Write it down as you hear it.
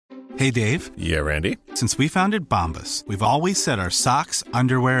Hey, Dave. Yeah, Randy. Since we founded Bombas, we've always said our socks,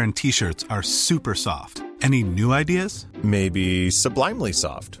 underwear, and T-shirts are super soft. Any new ideas? Maybe sublimely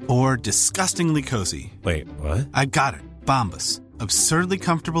soft. Or disgustingly cozy. Wait, what? I got it. Bombas. Absurdly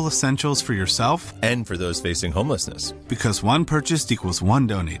comfortable essentials for yourself and for those facing homelessness. Because one purchased equals one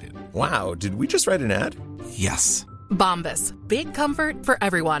donated. Wow, did we just write an ad? Yes. Bombas. Big comfort for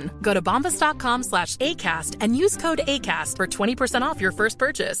everyone. Go to bombas.com/ACAST and use code ACAST for 20% off your first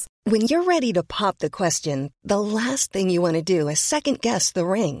purchase. When you're ready to pop the question, the last thing you want to do is second-guess the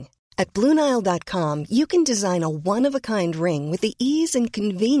ring. At BlueNile.com, you can design a one-of-a-kind ring with the ease and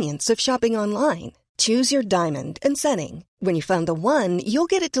convenience of shopping online. Choose your diamond and setting. When you find the one, you'll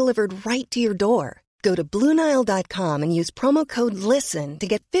get it delivered right to your door. Go to BlueNile.com and use promo code LISTEN to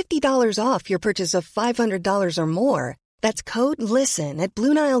get $50 off your purchase of $500 or more. That's code LISTEN at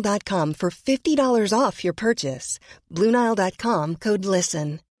BlueNile.com for $50 off your purchase. BlueNile.com, code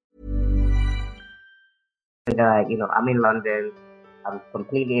LISTEN. I'm in London. I'm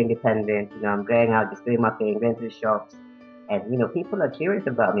completely independent. I'm going out, just doing my thing, going to the shops. And, people are curious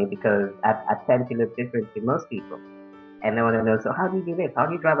about me because I tend to look different to most people. And they want to know, so how do you do this? How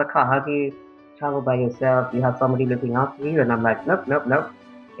do you drive a car? How do you travel by yourself? You have somebody looking after you? And I'm like, nope.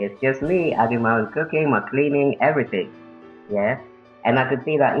 It's just me. I do my own cooking, my cleaning, everything. Yeah. And I could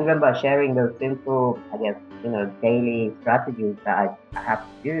see that even by sharing those simple, daily strategies that I have to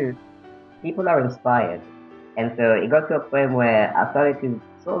do, people are inspired. And so it got to a point where I started to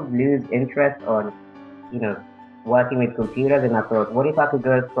sort of lose interest on, working with computers. And I thought, what if I could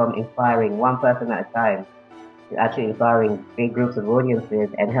go from inspiring one person at a time to actually inspiring big groups of audiences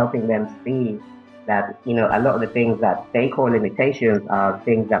and helping them see that, a lot of the things that they call limitations are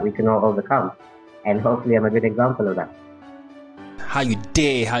things that we can all overcome. And hopefully I'm a good example of that. How you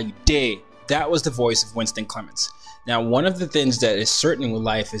day. That was the voice of Winston Clements. Now, one of the things that is certain with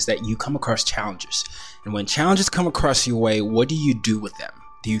life is that you come across challenges. And when challenges come across your way, what do you do with them?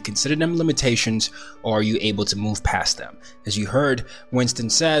 Do you consider them limitations, or are you able to move past them? As you heard, Winston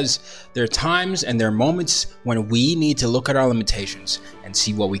says, there are times and there are moments when we need to look at our limitations and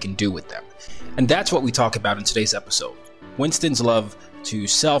see what we can do with them. And that's what we talk about in today's episode. Winston's love to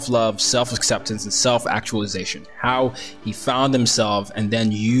self-love, self-acceptance, and self-actualization. How he found himself and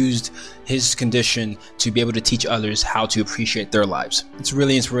then used his condition to be able to teach others how to appreciate their lives. It's a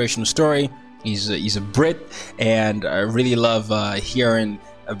really inspirational story. He's a Brit, and I really love hearing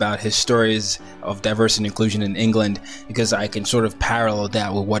about his stories of diversity and inclusion in England, because I can sort of parallel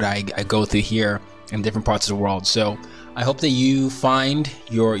that with what I go through here in different parts of the world. So I hope that you find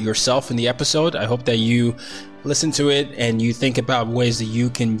yourself in the episode. I hope that you listen to it and you think about ways that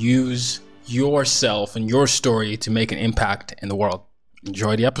you can use yourself and your story to make an impact in the world.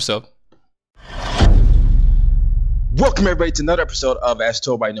 Enjoy the episode. Welcome everybody to another episode of As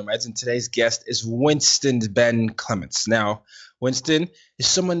Told by Nomads, and today's guest is Winston Ben Clements. Now, Winston is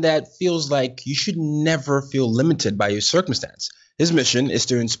someone that feels like you should never feel limited by your circumstance. His mission is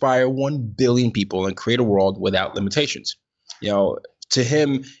to inspire 1 billion people and create a world without limitations. To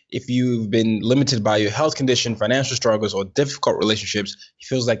him, if you've been limited by your health condition, financial struggles, or difficult relationships, he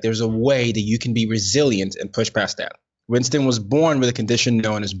feels like there's a way that you can be resilient and push past that. Winston was born with a condition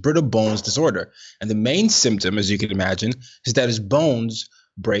known as brittle bones disorder, and the main symptom, as you can imagine, is that his bones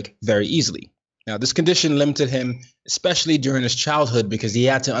break very easily. Now, this condition limited him, especially during his childhood, because he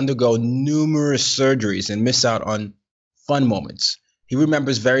had to undergo numerous surgeries and miss out on fun moments. He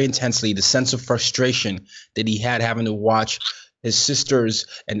remembers very intensely the sense of frustration that he had having to watch his sisters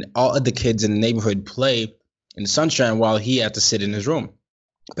and all other kids in the neighborhood play in the sunshine while he had to sit in his room.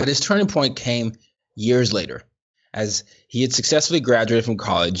 But his turning point came years later, as he had successfully graduated from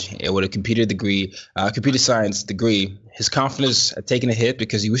college with a computer science degree. His confidence had taken a hit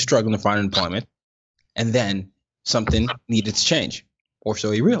because he was struggling to find employment. And then something needed to change, or so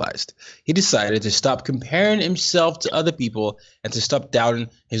he realized. He decided to stop comparing himself to other people and to stop doubting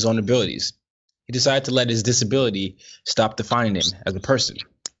his own abilities. He decided to let his disability stop defining him as a person.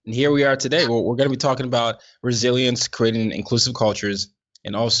 And here we are today. We're going to be talking about resilience, creating inclusive cultures,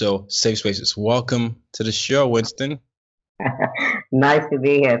 and also safe spaces. Welcome to the show, Winston. Nice to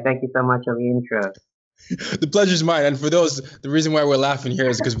be here. Thank you so much for the intro. The pleasure's mine. And for those, the reason why we're laughing here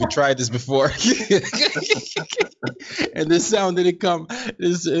is because we tried this before. And this sound didn't come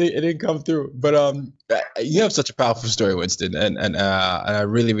through. But you have such a powerful story, Winston. And I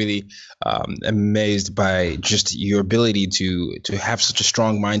really, really am amazed by just your ability to have such a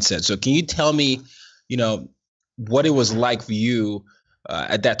strong mindset. So can you tell me, what it was like for you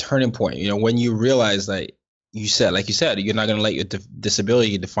at that turning point, when you realized like you said, you're not going to let your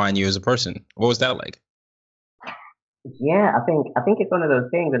disability define you as a person? What was that like? Yeah, I think it's one of those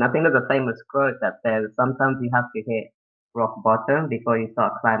things, and I think there's a famous quote that says sometimes you have to hit rock bottom before you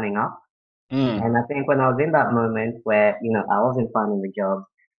start climbing up. Mm. And I think when I was in that moment where, I wasn't finding the jobs,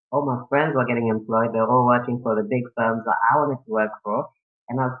 all my friends were getting employed, they're all working for the big firms that I wanted to work for.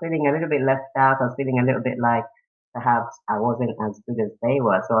 And I was feeling a little bit left out. I was feeling a little bit like perhaps I wasn't as good as they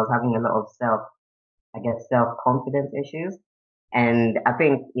were. So I was having a lot of I guess, self-confidence issues. And I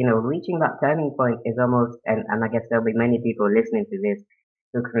think, reaching that turning point is almost, and I guess there'll be many people listening to this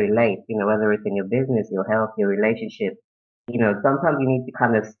who can relate, whether it's in your business, your health, your relationship, sometimes you need to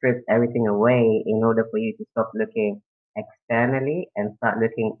kind of strip everything away in order for you to stop looking externally and start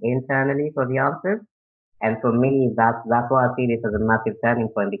looking internally for the answers. And for me, that's why I see this as a massive turning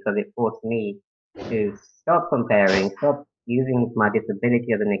point because it forced me to stop comparing, stop using my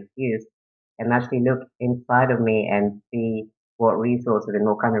disability as an excuse, and actually look inside of me and see what resources and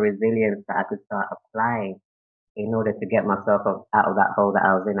what kind of resilience that I could start applying in order to get myself out of that hole that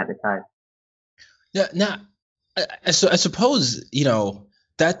I was in at the time. Yeah. Now, I suppose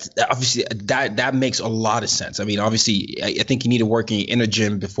that obviously that makes a lot of sense. I mean, obviously, I think you need to work in your inner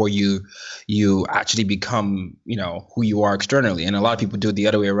gym before you actually become who you are externally. And a lot of people do it the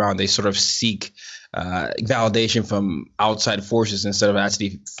other way around. They sort of seek validation from outside forces instead of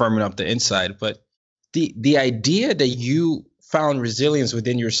actually firming up the inside. But the idea that you found resilience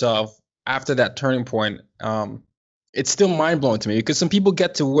within yourself after that turning point, it's still mind blowing to me because some people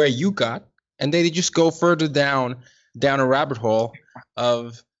get to where you got and they just go further down a rabbit hole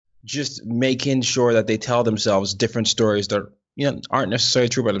of just making sure that they tell themselves different stories that aren't necessarily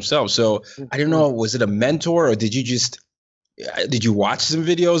true by themselves. So I don't Mhm. know, was it a mentor or did you watch some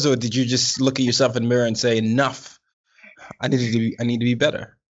videos or did you just look at yourself in the mirror and say enough? I need to be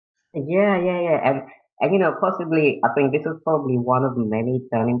better. Yeah, yeah, yeah. And possibly I think this is probably one of many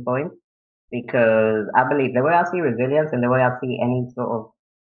turning points because I believe the way I see resilience and the way I see any sort of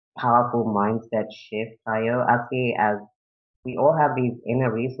powerful mindset shift, Tayo, I see it as we all have these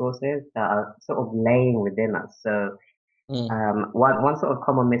inner resources that are sort of laying within us. So Mm, one sort of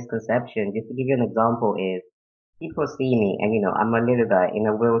common misconception, just to give you an example, is people see me and I'm a little guy in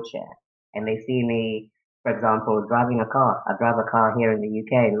a wheelchair and they see me, for example, driving a car. I drive a car here in the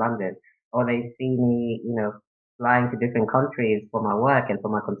UK in London, or they see me, flying to different countries for my work and for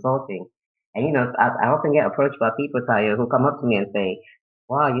my consulting. And I often get approached by people, Tayo, who come up to me and say,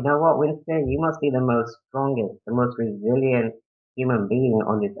 "Wow, you know what, Winston, you must be the most strongest, the most resilient human being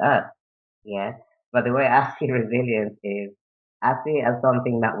on this earth." Yeah. But the way I see resilience is I see it as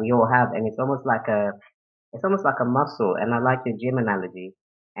something that we all have and it's almost like a muscle, and I like the gym analogy.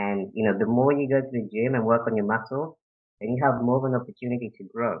 And the more you go to the gym and work on your muscle, then you have more of an opportunity to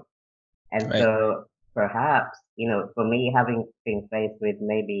grow. And right. so perhaps, for me, having been faced with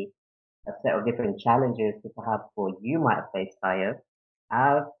maybe a set of different challenges to perhaps what you might face, Fire,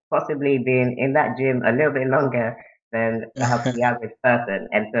 I've possibly been in that gym a little bit longer than perhaps the average person.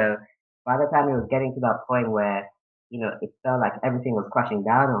 And so by the time it was getting to that point where, it felt like everything was crashing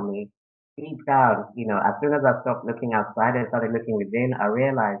down on me, deep down, as soon as I stopped looking outside and started looking within, I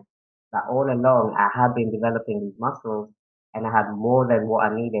realized that all along I had been developing these muscles and I had more than what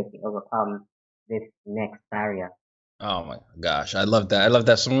I needed to overcome this next barrier. Oh my gosh, I love that. I love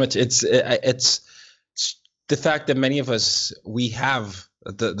that so much. It's the fact that many of us we have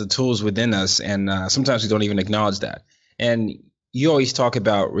the tools within us, and sometimes we don't even acknowledge that. And you always talk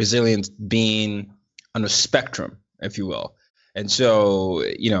about resilience being on a spectrum, if you will. And so,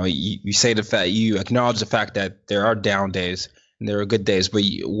 you say the fact you acknowledge the fact that there are down days and there are good days. But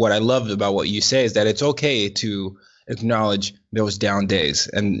what I love about what you say is that it's okay to acknowledge those down days.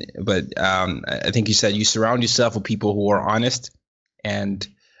 But I think you said you surround yourself with people who are honest and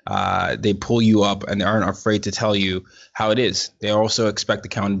they pull you up and they aren't afraid to tell you how it is. They also expect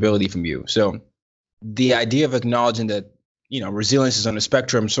accountability from you. So the idea of acknowledging that resilience is on a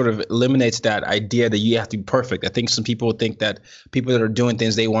spectrum sort of eliminates that idea that you have to be perfect. I think some people think that people that are doing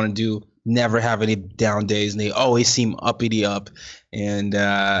things they want to do never have any down days and they always seem uppity up and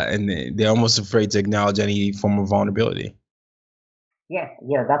they're almost afraid to acknowledge any form of vulnerability. Yeah,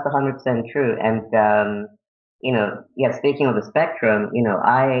 yeah, that's 100% true. And yeah, speaking of the spectrum,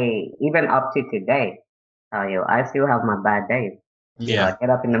 I even up to today, I still have my bad days. I Yeah. get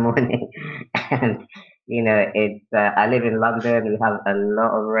up in the morning and it's I live in London, we have a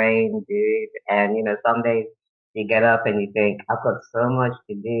lot of rain, dude, and some days you get up and you think, I've got so much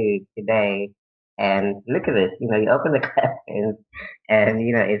to do today. And look at this, you open the curtains and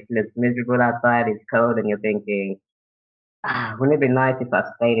it looks miserable outside, it's cold, and you're thinking, wouldn't it be nice if I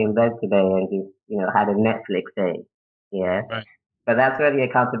stayed in bed today and just, had a Netflix day? Yeah. Right. But that's where the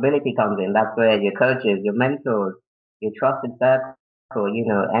accountability comes in. That's where your coaches, your mentors, your trusted circle,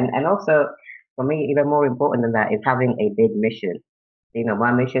 and also for me, even more important than that is having a big mission.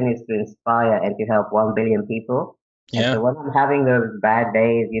 My mission is to inspire and to help 1 billion people. And Yeah. so when I'm having those bad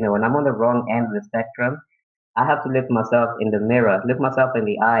days, when I'm on the wrong end of the spectrum, I have to look myself in the mirror, look myself in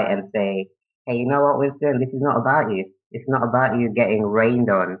the eye and say, hey, you know what, Winston, this is not about you. It's not about you getting rained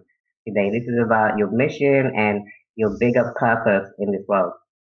on today. This is about your mission and your bigger purpose in this world.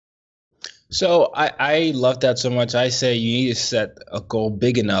 So I love that so much. I say you need to set a goal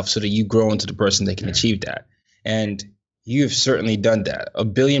big enough so that you grow into the person that can achieve that. And you've certainly done that. A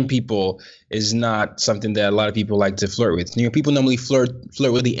billion people is not something that a lot of people like to flirt with. People normally flirt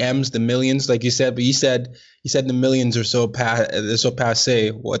with the M's, the millions, like you said, but you said the millions are they're so passe.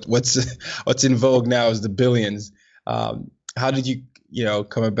 What's in vogue now is the billions. How did you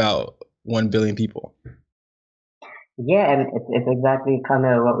come about 1 billion people? Yeah, and it's exactly kind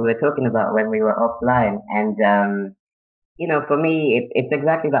of what we were talking about when we were offline. And, for me, it's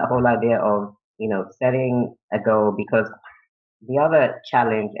exactly that whole idea of, setting a goal because the other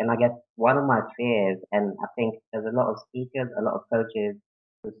challenge, and I guess one of my fears, and I think there's a lot of speakers, a lot of coaches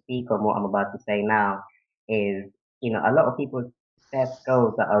who speak on what I'm about to say now, is, a lot of people set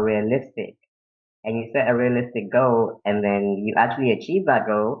goals that are realistic and you set a realistic goal and then you actually achieve that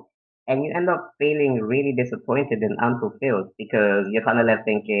goal and you end up feeling really disappointed and unfulfilled because you're kind of left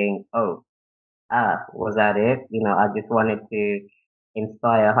thinking, oh, was that it? I just wanted to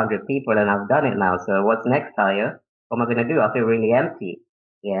inspire 100 people and I've done it now. So what's next, Tayo? What am I going to do? I feel really empty.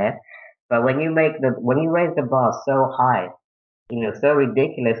 Yeah. But when you raise the bar so high, so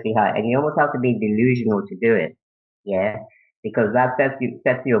ridiculously high, and you almost have to be delusional to do it. Yeah, because that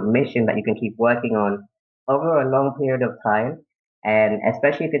sets your mission that you can keep working on over a long period of time, and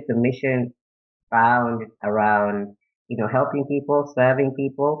especially if it's a mission found around, helping people, serving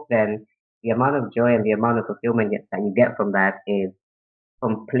people, then the amount of joy and the amount of fulfillment that you get from that is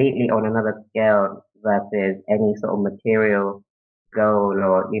completely on another scale versus any sort of material goal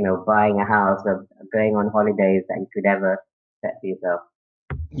or, buying a house or going on holidays that you could ever set for yourself.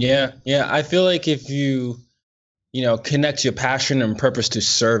 Yeah. I feel like if you connect your passion and purpose to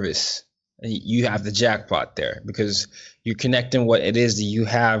service, you have the jackpot there because you're connecting what it is that you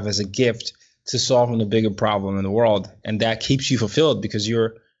have as a gift to solving the bigger problem in the world, and that keeps you fulfilled because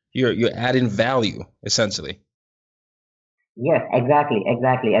you're adding value essentially. Yes, exactly.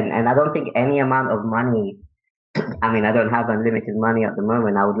 And I don't think any amount of money, I mean, I don't have unlimited money at the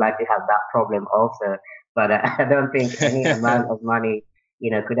moment. I would like to have that problem also, but I don't think any amount of money,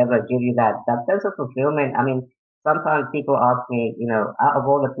 could ever give you that sense of fulfillment. I mean, sometimes people ask me, out of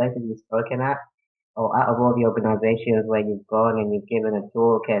all the places you've spoken at, or out of all the organizations where you've gone and you've given a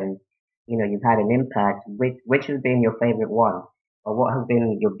talk and, you've had an impact, which has been your favorite one, or what has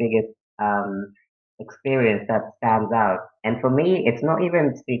been your biggest experience that stands out? And for me, it's not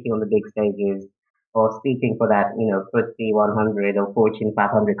even speaking on the big stages or speaking for that, FTSE 100 or Fortune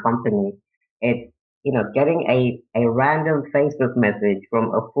 500 company. It's, getting a random Facebook message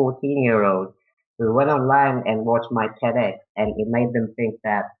from a 14-year-old who went online and watched my TEDx and it made them think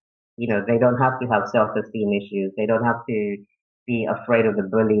that, they don't have to have self-esteem issues. They don't have to be afraid of the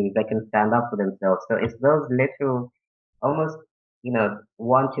bullies. They can stand up for themselves. So it's those little, almost,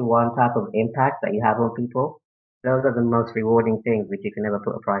 one-to-one type of impact that you have on people. Those are the most rewarding things which you can never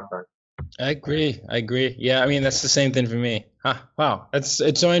put a price on. I agree. Yeah, I mean that's the same thing for me. Huh, wow,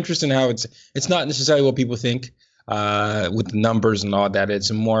 it's so interesting how it's not necessarily what people think with the numbers and all that. It's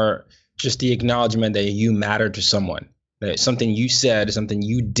more just the acknowledgement that you matter to someone. That something you said, something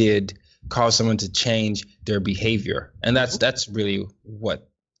you did, caused someone to change their behavior, and that's really what,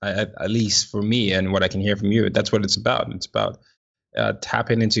 at least for me, and what I can hear from you. That's what it's about. It's about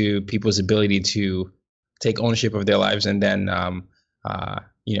tapping into people's ability to take ownership of their lives and then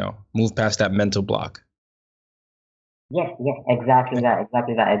move past that mental block. Yes, exactly that.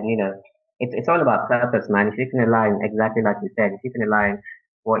 And it's all about purpose, man. If you can align exactly like you said, if you can align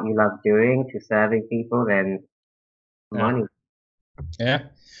what you love doing to serving people, then Yeah. money. Yeah.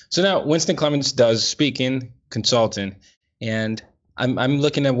 So now Winston Clements does speaking, consulting, and I'm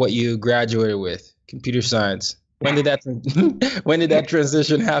looking at what you graduated with, computer science. When did that when did that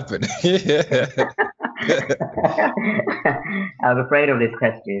transition happen? I was afraid of this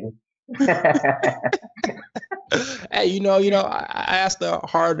question. Hey, I ask the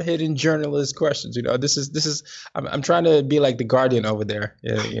hard-hitting journalist questions. This is I'm trying to be like the Guardian over there.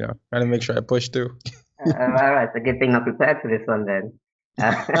 Yeah, trying to make sure I push through. All right, it's a good thing I'm prepared for this one then.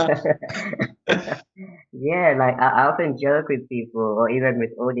 Yeah, like I often joke with people or even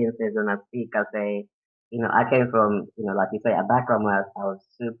with audiences when I speak. I say, I came from, like you say, a background where I was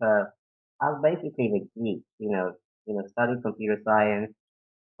basically the geek, studied computer science,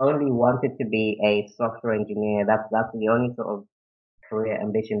 only wanted to be a software engineer. That's the only sort of career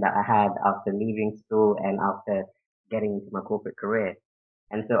ambition that I had after leaving school and after getting into my corporate career.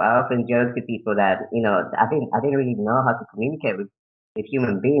 And so I often joke to people that, I didn't really know how to communicate with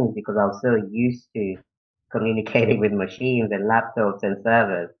human beings because I was so used to communicating with machines and laptops and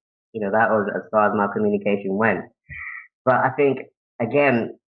servers. That was as far as my communication went. But I think,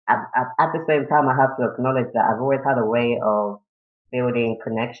 again, at the same time, I have to acknowledge that I've always had a way of building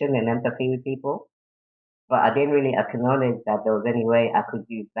connection and empathy with people. But I didn't really acknowledge that there was any way I could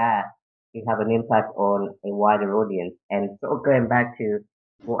use that to have an impact on a wider audience. And sort of going back to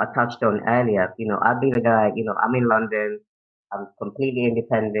what I touched on earlier, I've been a guy, I'm in London, I'm completely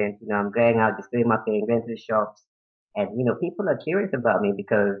independent, I'm going out, just doing my thing, going to the shops. And, people are curious about me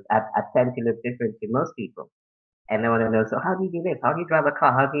because I tend to look different to most people. And they want to know, so how do you do this? How do you drive a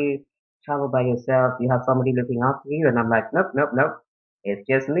car? How do you travel by yourself? Do you have somebody looking after you? And I'm like, nope, nope, nope. It's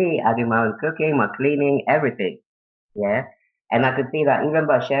just me. I do my own cooking, my cleaning, everything. Yeah. And I could see that even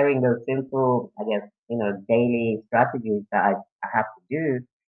by sharing those simple, I guess, daily strategies that I have to do,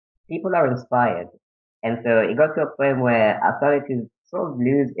 people are inspired. And so it got to a point where I started to sort of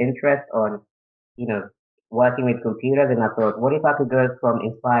lose interest on, working with computers. And I thought, what if I could go from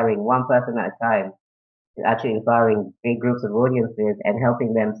inspiring one person at a time to actually inspiring big groups of audiences and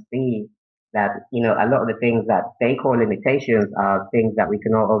helping them see that, a lot of the things that they call limitations are things that we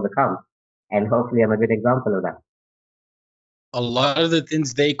can all overcome. And hopefully I'm a good example of that. A lot of the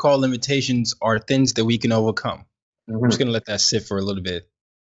things they call limitations are things that we can overcome. I'm just going to let that sit for a little bit.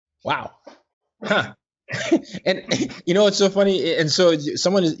 Wow. Huh. And it's so funny. And so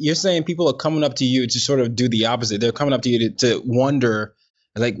you're saying people are coming up to you to sort of do the opposite. They're coming up to you to wonder,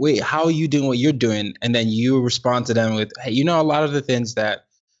 like, wait, how are you doing what you're doing? And then you respond to them with, hey, a lot of the things that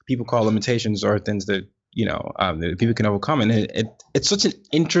people call limitations are things that, that people can overcome. And it's such an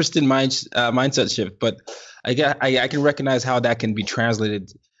interesting mindset shift. But I can recognize how that can be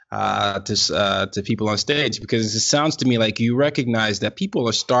translated to people on stage, because it sounds to me like you recognize that people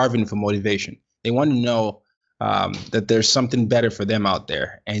are starving for motivation. They want to know that there's something better for them out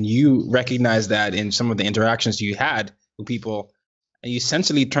there. And you recognize that in some of the interactions you had with people. And you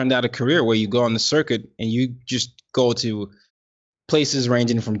essentially turned out a career where you go on the circuit and you just go to places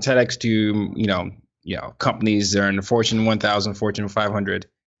ranging from TEDx to, companies that are in the Fortune 1000, Fortune 500.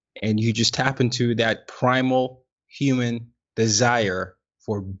 And you just tap into that primal human desire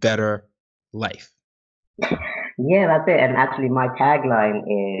for better life. Yeah, that's it. And actually my tagline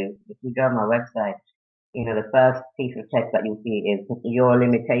is, if you go on my website, the first piece of text that you'll see is, your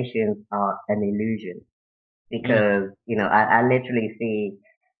limitations are an illusion. Because, I literally see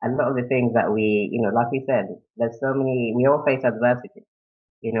a lot of the things that we, like you said, there's so many, we all face adversity.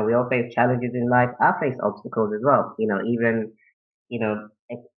 We all face challenges in life. I face obstacles as well. Even,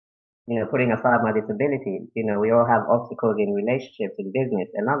 putting aside my disability, we all have obstacles in relationships, in business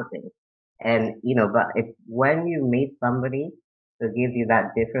and other things. And, but when you meet somebody who gives you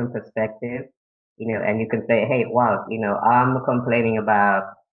that different perspective, and you can say, hey, wow, I'm complaining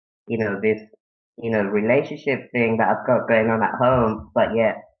about, this, relationship thing that I've got going on at home, but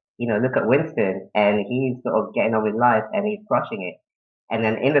yet, look at Winston and he's sort of getting on with life and he's crushing it. And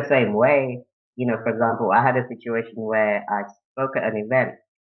then in the same way, for example, I had a situation where I spoke at an event,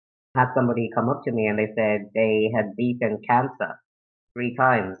 had somebody come up to me and they said they had beaten cancer 3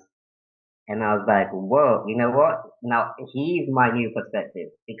 times. And I was like, whoa, you know what? Now he's my new perspective,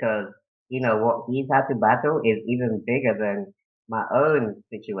 because, what he's had to battle is even bigger than my own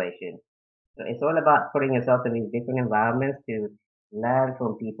situation. So it's all about putting yourself in these different environments to learn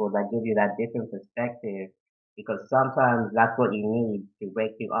from people that give you that different perspective, because sometimes that's what you need to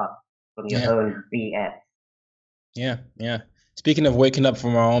wake you up from your own BS. Yeah. Speaking of waking up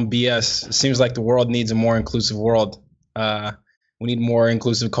from our own BS, it seems like the world needs a more inclusive world. We need more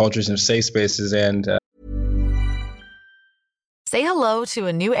inclusive cultures and safe spaces. And say hello to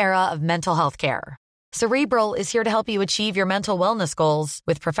a new era of mental health care. Cerebral is here to help you achieve your mental wellness goals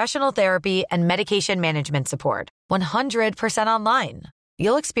with professional therapy and medication management support. 100% online.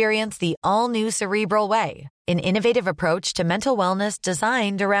 You'll experience the all-new Cerebral Way, an innovative approach to mental wellness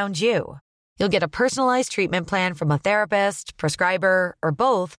designed around you. You'll get a personalized treatment plan from a therapist, prescriber, or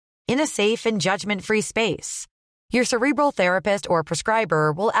both in a safe and judgment-free space. Your Cerebral therapist or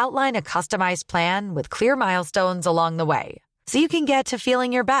prescriber will outline a customized plan with clear milestones along the way, so you can get to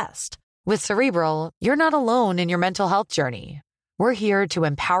feeling your best. With Cerebral, you're not alone in your mental health journey. We're here to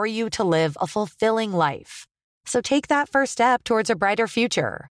empower you to live a fulfilling life. So take that first step towards a brighter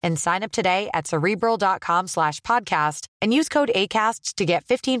future and sign up today at Cerebral.com/podcast and use code ACAST to get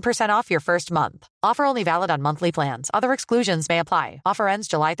 15% off your first month. Offer only valid on monthly plans. Other exclusions may apply. Offer ends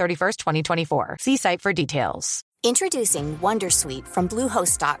July 31st, 2024. See site for details. Introducing Wondersuite from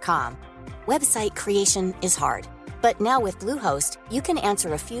Bluehost.com. Website creation is hard, but now with Bluehost, you can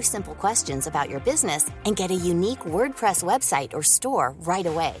answer a few simple questions about your business and get a unique WordPress website or store right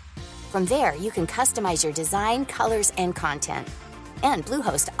away. From there, you can customize your design, colors, and content. And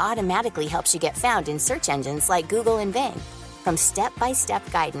Bluehost automatically helps you get found in search engines like Google and Bing. From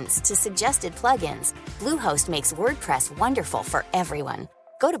step-by-step guidance to suggested plugins, Bluehost makes WordPress wonderful for everyone.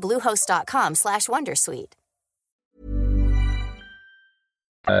 Go to bluehost.com/wondersuite.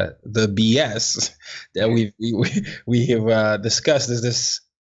 The BS that we have discussed is this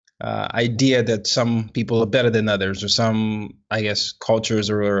idea that some people are better than others, or some, I guess,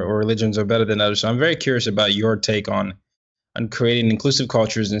 cultures or religions are better than others. So I'm very curious about your take on creating inclusive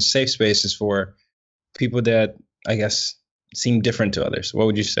cultures and safe spaces for people that, I guess, seem different to others. What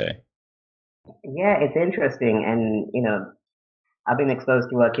would you say? Yeah, it's interesting. And, I've been exposed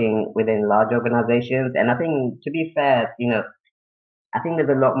to working within large organizations. And I think, to be fair, I think there's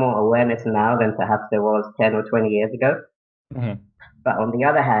a lot more awareness now than perhaps there was 10 or 20 years ago. Mm-hmm. But on the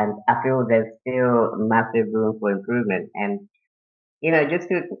other hand, I feel there's still massive room for improvement. And, just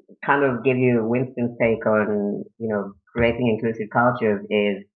to kind of give you Winston's take on, creating inclusive cultures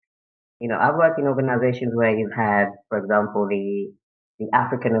is, I've worked in organizations where you've had, for example, the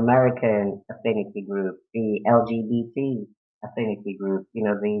African American affinity group, the LGBT affinity group,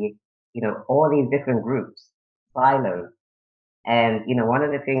 all these different groups, silos. And, one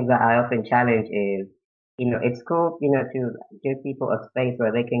of the things that I often challenge is, it's cool, to give people a space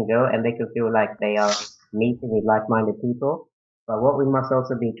where they can go and they can feel like they are meeting with like-minded people. But what we must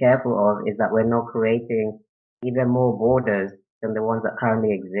also be careful of is that we're not creating even more borders than the ones that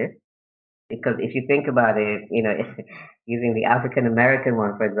currently exist. Because if you think about it, using the African American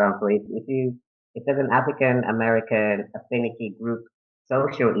one, for example, if there's an African American affinity group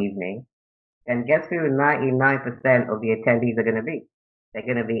social evening, then guess who 99% of the attendees are going to be? They're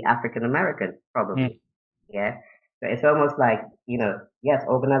going to be African American, probably. Yeah. So it's almost like, yes,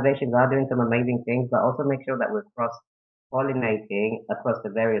 organizations are doing some amazing things, but also make sure that we're cross-pollinating across the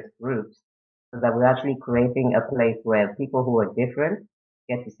various groups so that we're actually creating a place where people who are different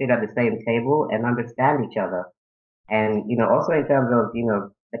get to sit at the same table and understand each other. And, also in terms of,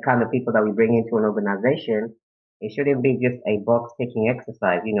 the kind of people that we bring into an organization, it shouldn't be just a box ticking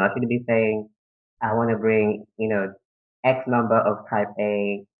exercise. I shouldn't be saying, I want to bring, X number of type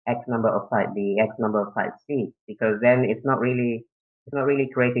A, X number of type B, X number of type C, because then it's not really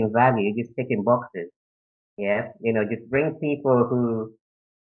creating value. You're just ticking boxes. Yeah. Just bring people who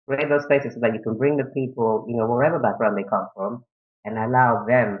create those spaces so that you can bring the people, wherever background they come from, and allow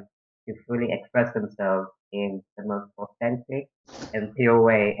them to fully express themselves in the most authentic and pure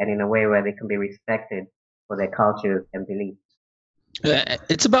way, and in a way where they can be respected for their cultures and beliefs.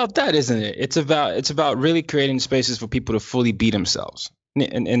 It's about that, isn't it? It's about really creating spaces for people to fully be themselves.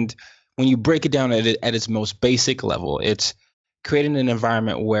 And when you break it down at its most basic level, it's creating an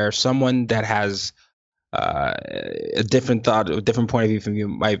environment where someone that has a different thought, a different point of view from you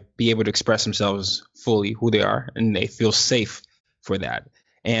might be able to express themselves fully, who they are, and they feel safe for that.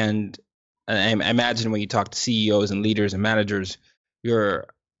 And I imagine when you talk to CEOs and leaders and managers, you're,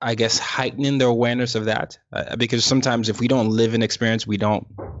 I guess, heightening their awareness of that, because sometimes if we don't live an experience, we don't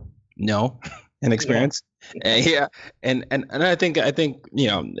know an experience. Yeah. And I think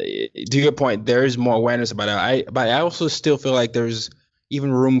to your point, there is more awareness about it. But I also still feel like there's even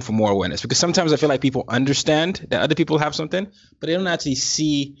room for more awareness, because sometimes I feel like people understand that other people have something, but they don't actually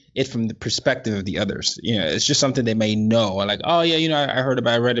see it from the perspective of the others. It's just something they may know, like, oh yeah, I heard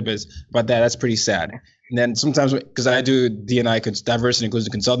about, I read about that. That's pretty sad. And then sometimes, because I do D&I, diversity and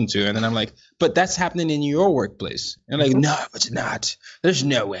inclusion consultant too, and then I'm like, but that's happening in your workplace. And I'm like, no, it's not. There's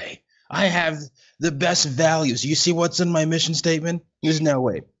no way. I have the best values. You see what's in my mission statement? There's no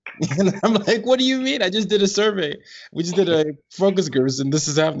way. And I'm like, what do you mean? I just did a survey. We just did a focus groups and this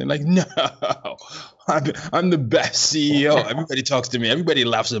is happening. Like, no, I'm the best CEO. Everybody talks to me. Everybody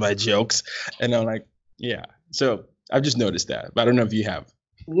laughs at my jokes. And I'm like, yeah. So I've just noticed that, but I don't know if you have.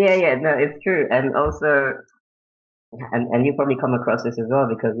 Yeah, no, it's true. And also, and you probably come across this as well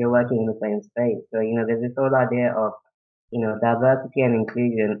because you're working in the same space. So, there's this whole idea of, diversity and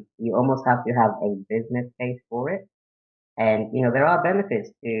inclusion. You almost have to have a business case for it. And, there are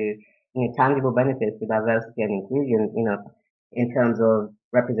benefits to, tangible benefits to diversity and inclusion, in terms of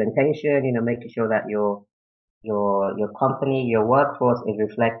representation, making sure that your company, your workforce is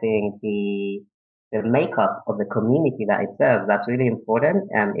reflecting the the makeup of the community that it serves. That's really important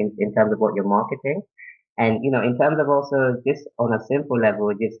in terms of what you're marketing. And, in terms of also just on a simple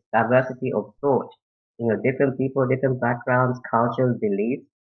level, just diversity of thought, different people, different backgrounds, cultures, beliefs,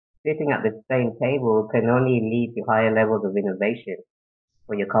 sitting at the same table can only lead to higher levels of innovation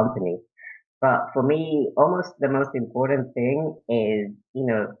for your company. But for me, almost the most important thing is,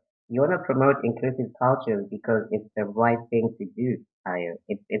 you want to promote inclusive cultures because it's the right thing to do, Tayo.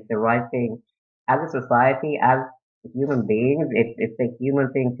 It's the right thing as a society, as human beings. It's a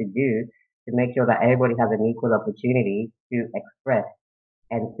human thing to do to make sure that everybody has an equal opportunity to express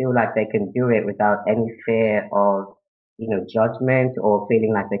and feel like they can do it without any fear of, judgment or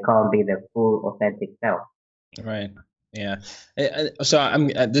feeling like they can't be their full authentic self. Right. Yeah. So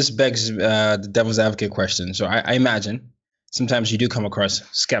this begs the devil's advocate question. So I imagine sometimes you do come across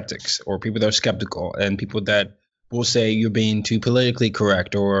skeptics or people that are skeptical and people that will say you're being too politically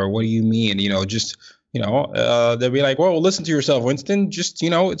correct or what do you mean? They'll be like, well, listen to yourself, Winston. Just,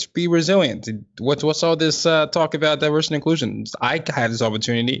 it's be resilient. What's all this talk about diversity and inclusion? I had this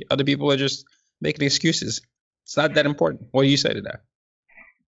opportunity. Other people are just making excuses. It's not that important. What do you say to that?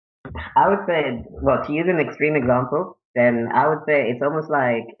 I would say, well, to use an extreme example, then I would say it's almost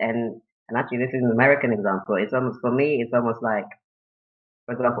like, and actually this is an American example. It's almost, for me, it's almost like,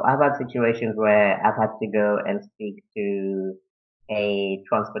 for example, I've had situations where I've had to go and speak to a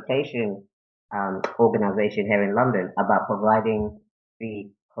transportation organization here in London about providing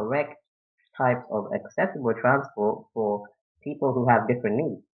the correct types of accessible transport for people who have different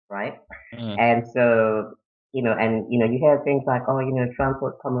needs, right? And so, you hear things like, oh,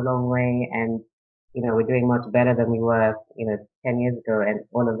 transport's come a long way and, we're doing much better than we were, 10 years ago and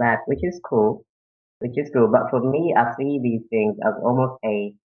all of that, which is cool. But for me, I see these things as almost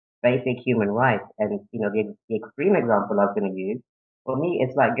a basic human right. And, the extreme example I was going to use, for me,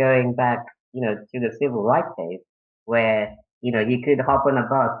 it's like going back, to the civil rights days where, you could hop on a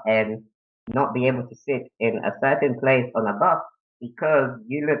bus and not be able to sit in a certain place on a bus because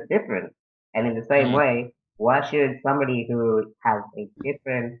you look different. And in the same way, why should somebody who has a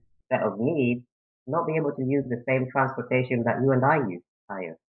different set of needs not be able to use the same transportation that you and I use,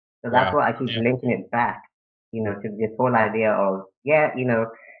 Tayo? So that's why I keep linking it back, to this whole idea of, we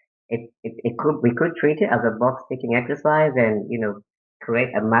could treat it as a box ticking exercise and,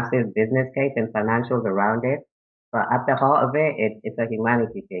 create a massive business case and financials around it. But at the heart of it, it's a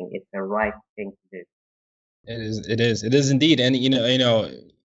humanity thing. It's the right thing to do. It is indeed. And,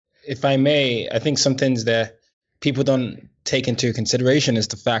 if I may, I think some things that people don't take into consideration is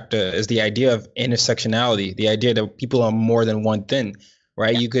the idea of intersectionality, the idea that people are more than one thing,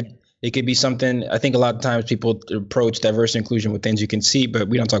 right? It could be something. I think a lot of times people approach diversity and inclusion with things you can see, but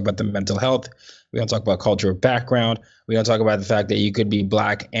we don't talk about the mental health. We don't talk about cultural background. We don't talk about the fact that you could be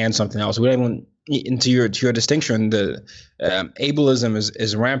black and something else. We don't even, into your distinction, the ableism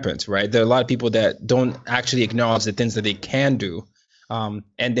is rampant, right? There are a lot of people that don't actually acknowledge the things that they can do. And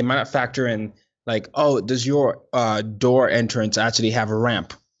they might not factor in like, oh, does your door entrance actually have a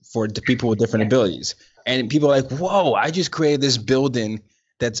ramp for the people with different abilities? And people are like, whoa, I just created this building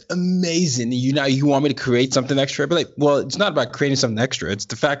that's amazing. You want me to create something extra? But well, it's not about creating something extra. It's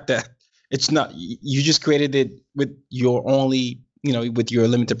the fact that it's not, you just created it with your only, with your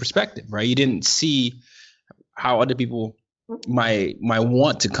limited perspective, right? You didn't see how other people might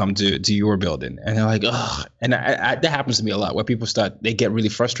want to come to your building, and they're like, ugh. And that happens to me a lot, where people they get really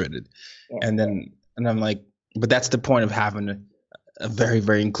frustrated, and I'm like, but that's the point of having a very,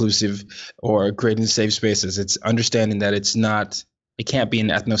 very inclusive or creating safe spaces. It's understanding that it can't be an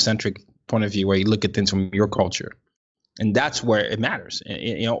ethnocentric point of view where you look at things from your culture, and that's where it matters.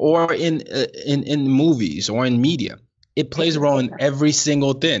 Or in movies or in media, it plays a role in every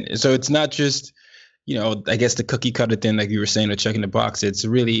single thing. So it's not just, I guess the cookie cutter thing, like you were saying, or checking the box. It's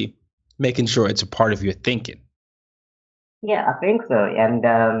really making sure it's a part of your thinking. Yeah, I think so. And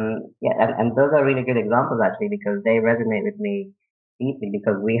and those are really good examples actually, because they resonate with me deeply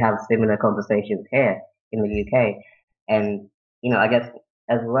because we have similar conversations here in the UK. And, I guess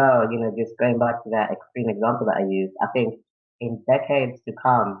as well, just going back to that extreme example that I used, I think in decades to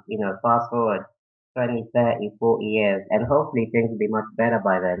come, fast forward 20, 30, 40 years, and hopefully things will be much better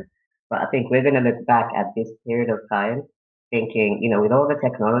by then. But I think we're going to look back at this period of time thinking, with all the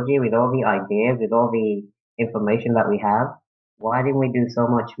technology, with all the ideas, with all the information that we have, why didn't we do so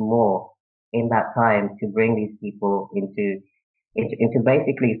much more in that time to bring these people into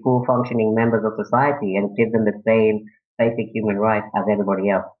basically full functioning members of society and give them the same basic human rights as everybody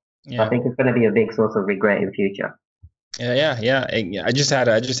else? Yeah. So I think it's going to be a big source of regret in future. Yeah. I just had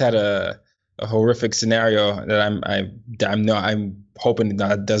a a horrific scenario that I'm hoping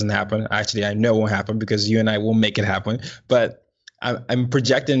that doesn't happen. Actually, I know it won't happen because you and I will make it happen. But I'm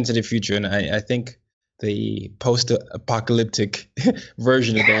projecting into the future, and I think the post-apocalyptic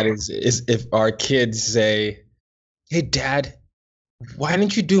version of that is if our kids say, "Hey, Dad, why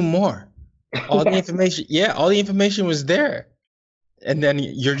didn't you do more? All the information was there," and then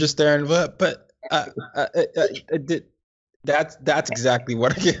you're just there and that's exactly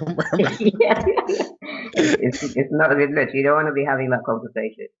what I can remember. It's not good. Look, you don't want to be having that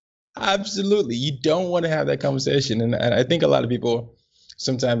conversation. Absolutely, you don't want to have that conversation, and I think a lot of people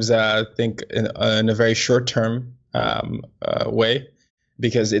sometimes think in a very short-term way,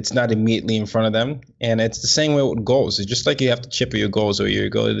 because it's not immediately in front of them. And it's the same way with goals. It's just like you have to chip at your goals, or you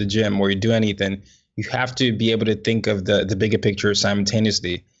go to the gym, or you do anything. You have to be able to think of the bigger picture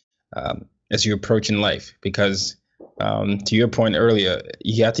simultaneously as you approach in life. Because to your point earlier,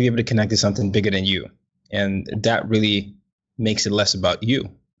 you have to be able to connect to something bigger than you. And that really makes it less about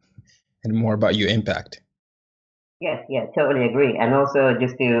you and more about your impact. Yes, totally agree. And also,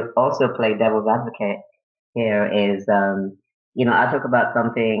 just to also play devil's advocate here is, I talk about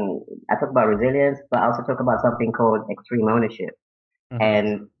resilience, but I also talk about something called extreme ownership. Mm-hmm.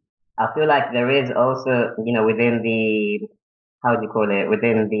 And I feel like there is also, within the,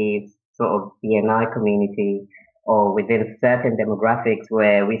 within the sort of BNI community, or within certain demographics,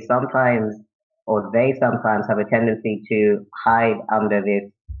 where they sometimes have a tendency to hide under this,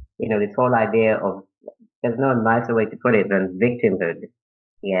 this whole idea of, there's no nicer way to put it than victimhood.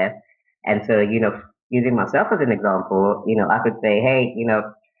 Yeah. And so, using myself as an example, I could say, hey,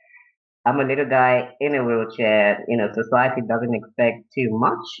 I'm a little guy in a wheelchair, society doesn't expect too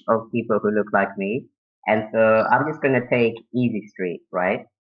much of people who look like me. And so I'm just going to take easy street, right?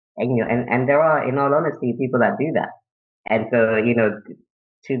 And, and there are, in all honesty, people that do that. And so,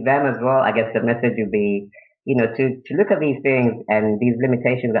 to them as well, I guess the message would be, to look at these things and these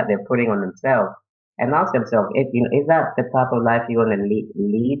limitations that they're putting on themselves and ask themselves, is that the type of life you want to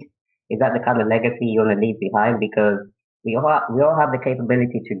lead? Is that the kind of legacy you want to leave behind? Because we all have the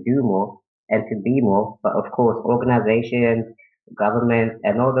capability to do more and to be more. But of course, organizations, governments,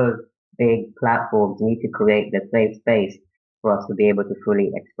 and all those big platforms need to create the safe space for us to be able to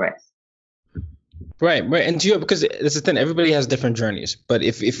fully express. Right. And because it's the thing, everybody has different journeys. But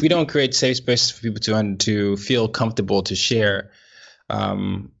if we don't create safe spaces for people to feel comfortable to share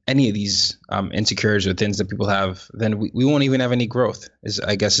any of these insecurities or things that people have, then we won't even have any growth,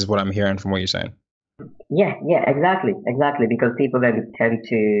 I guess is what I'm hearing from what you're saying. Yeah, exactly. Because people then tend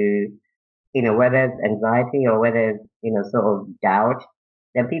to, whether it's anxiety or whether it's, sort of doubt,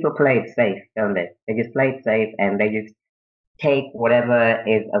 then people play it safe, don't they? They just play it safe and they just take whatever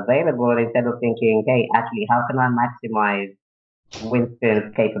is available instead of thinking, hey, actually, how can I maximize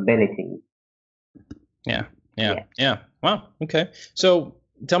Winston's capabilities? Yeah. Wow. Okay. So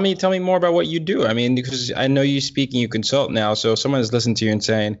tell me more about what you do. I mean, because I know you speak and you consult now. So someone is listening to you and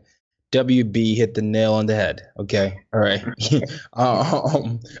saying, WB hit the nail on the head. Okay. All right.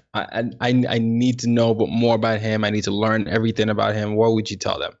 I need to know more about him. I need to learn everything about him. What would you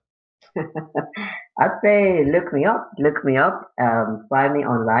tell them? I'd say look me up. Find me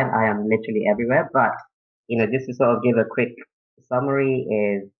online. I am literally everywhere. But, just to sort of give a quick summary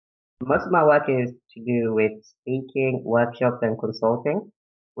is most of my work is to do with speaking, workshops, and consulting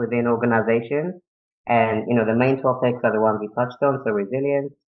within organizations. And, the main topics are the ones we touched on. So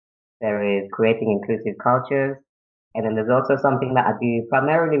resilience, there is creating inclusive cultures. And then there's also something that I do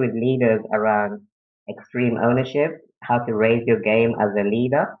primarily with leaders around extreme ownership, how to raise your game as a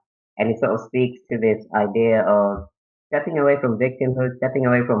leader. And it sort of speaks to this idea of stepping away from victimhood, stepping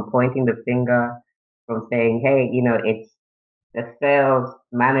away from pointing the finger, from saying, hey, it's the sales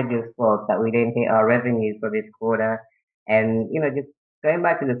manager's fault that we didn't hit our revenues for this quarter. And, just going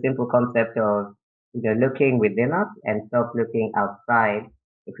back to the simple concept of, looking within us and stop looking outside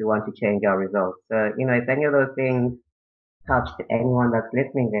if we want to change our results. So, if any of those things touched anyone that's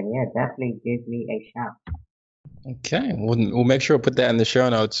listening, then yeah, definitely give me a shout. Okay, we'll make sure we'll put that in the show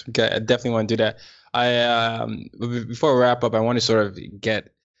notes. Okay, I definitely want to do that. Before we wrap up, I want to sort of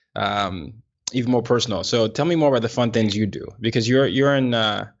get even more personal. So tell me more about the fun things you do, because you're in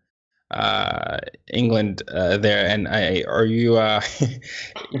England there, and are you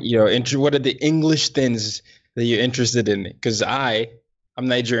what are the English things that you're interested in? Because I'm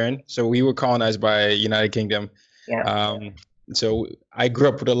Nigerian, so we were colonized by United Kingdom. Yeah. So I grew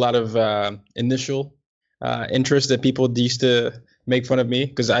up with a lot of initial interest that people used to make fun of me,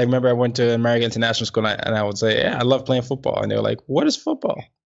 because I remember I went to American International School and I would say, yeah, I love playing football. And they were like, what is football?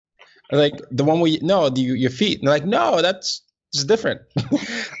 I was like, the one where your feet. And they're like, no, that's It's different.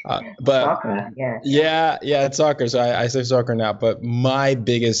 But Soccer, yeah. Yeah, it's soccer. So I say soccer now. But my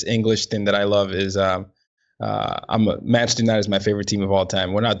biggest English thing that I love is Manchester United is my favorite team of all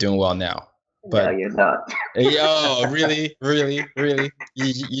time. We're not doing well now. But, no, you're not. Oh, really?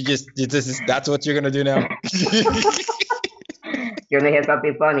 That's what you're gonna do now? You want to hear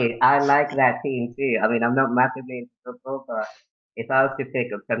something funny? I like that team too. I mean, I'm not massively into football, but if I was to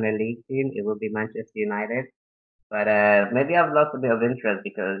pick a Premier League team, it would be Manchester United. But maybe I've lost a bit of interest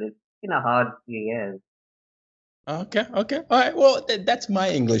because it's been a hard few years. Okay. All right. Well, that's my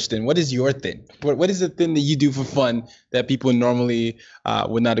English thing. What is your thing? What is the thing that you do for fun that people normally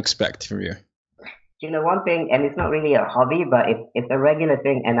would not expect from you? You know, one thing, and it's not really a hobby, but it's a regular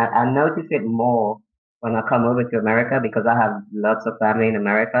thing, and I notice it more when I come over to America because I have lots of family in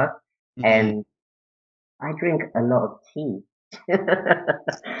America, and I drink a lot of tea.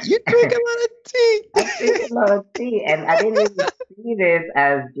 You drink a lot of tea. I drink a lot of tea, and I didn't really see this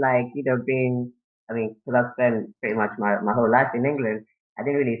as like, being, I mean, because I've spent pretty much my whole life in England, I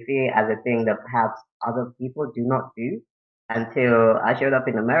didn't really see it as a thing that perhaps other people do not do until I showed up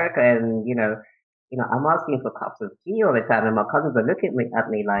in America, and I'm asking for cups of tea all the time, and my cousins are looking at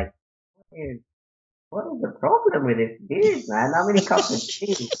me like, what is the problem with this dude, man? How many cups of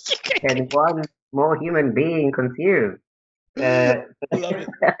tea can one more human being consume? I love it.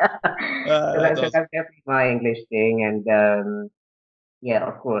 That's definitely my English thing, and yeah,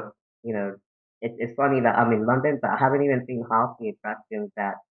 of course, it's funny that I'm in London, but I haven't even seen half the attractions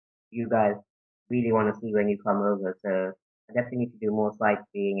that you guys really want to see when you come over. So I definitely need to do more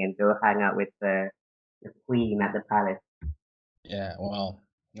sightseeing and go hang out with the Queen at the palace. Yeah, well,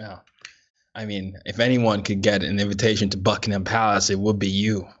 no. I mean, if anyone could get an invitation to Buckingham Palace, it would be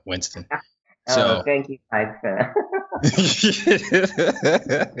you, Winston. So thank you, sir.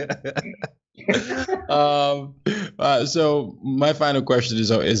 So my final question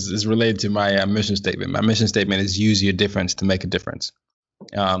is related to my mission statement. My mission statement is use your difference to make a difference.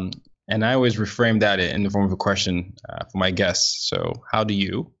 And I always reframe that in the form of a question for my guests. So how do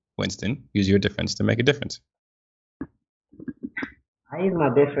you, Winston, use your difference to make a difference? I use my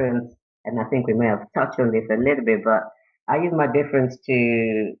difference, and I think we may have touched on this a little bit, but I use my difference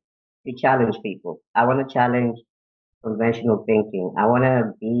to challenge people. I want to challenge conventional thinking. I want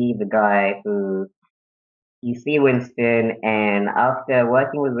to be the guy who you see Winston, and after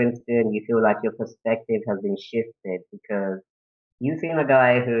working with Winston, you feel like your perspective has been shifted because you've seen a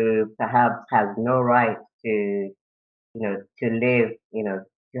guy who perhaps has no right to live,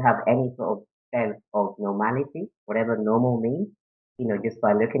 to have any sort of sense of normality, whatever normal means, just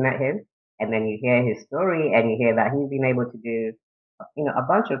by looking at him. And then you hear his story and you hear that he's been able to do, a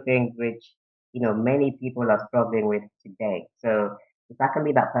bunch of things which, many people are struggling with today. So if I can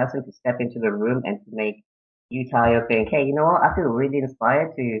be that person to step into the room and to make you, Tayo, think, hey, you know what? I feel really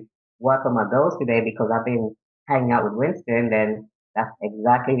inspired to work on my goals today because I've been hanging out with Winston, then that's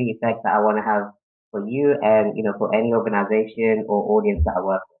exactly the effect that I want to have for you and, for any organization or audience that I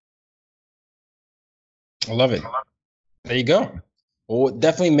work with. I love it. There you go. We'll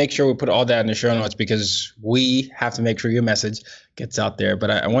definitely make sure we put all that in the show notes because we have to make sure your message gets out there.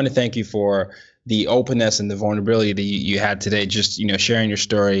 But I want to thank you for the openness and the vulnerability that you had today, just, sharing your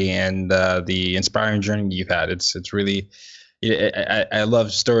story and the inspiring journey you've had. It's really, I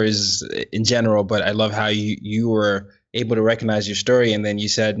love stories in general, but I love how you were able to recognize your story. And then you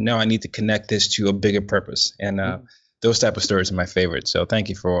said, no, I need to connect this to a bigger purpose. And those type of stories are my favorite. So thank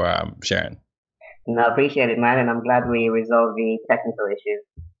you for sharing. No, I appreciate it, man, and I'm glad we resolved the technical issues.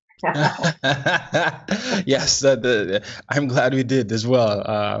 Yes, I'm glad we did as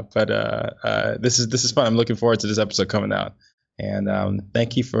well. But this is fun. I'm looking forward to this episode coming out. And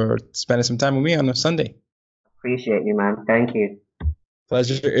thank you for spending some time with me on a Sunday. Appreciate you, man. Thank you.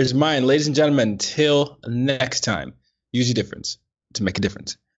 Pleasure is mine. Ladies and gentlemen, till next time, use your difference to make a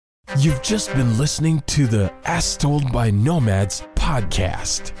difference. You've just been listening to the As Told by Nomads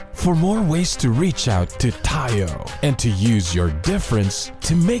podcast. For more ways to reach out to Tayo and to use your difference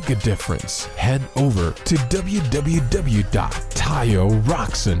to make a difference, head over to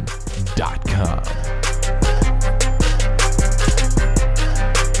www.tayoroxon.com.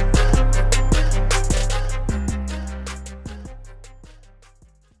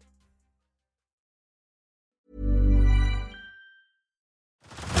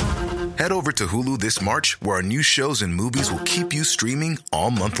 Head over to Hulu this March, where our new shows and movies will keep you streaming all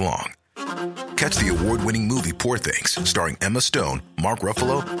month long. Catch the award-winning movie Poor Things, starring Emma Stone, Mark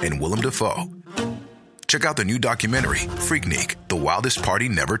Ruffalo, and Willem Dafoe. Check out the new documentary, Freaknik, The Wildest Party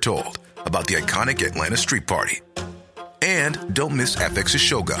Never Told, about the iconic Atlanta Street Party. And don't miss FX's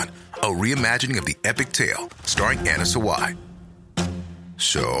Shogun, a reimagining of the epic tale, starring Anna Sawai.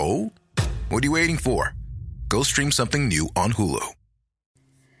 So, what are you waiting for? Go stream something new on Hulu.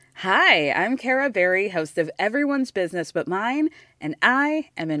 Hi, I'm Kara Berry, host of Everyone's Business But Mine, and I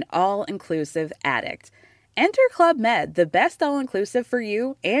am an all-inclusive addict. Enter Club Med, the best all-inclusive for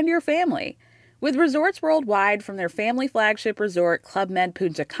you and your family. With resorts worldwide, from their family flagship resort, Club Med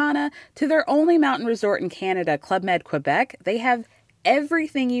Punta Cana, to their only mountain resort in Canada, Club Med Quebec, they have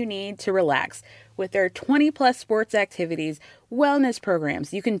everything you need to relax. With their 20-plus sports activities, wellness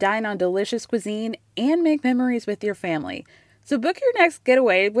programs, you can dine on delicious cuisine and make memories with your family. So book your next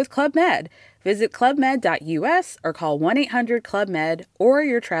getaway with Club Med. Visit clubmed.us or call 1-800-CLUB-MED or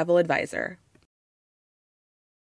your travel advisor.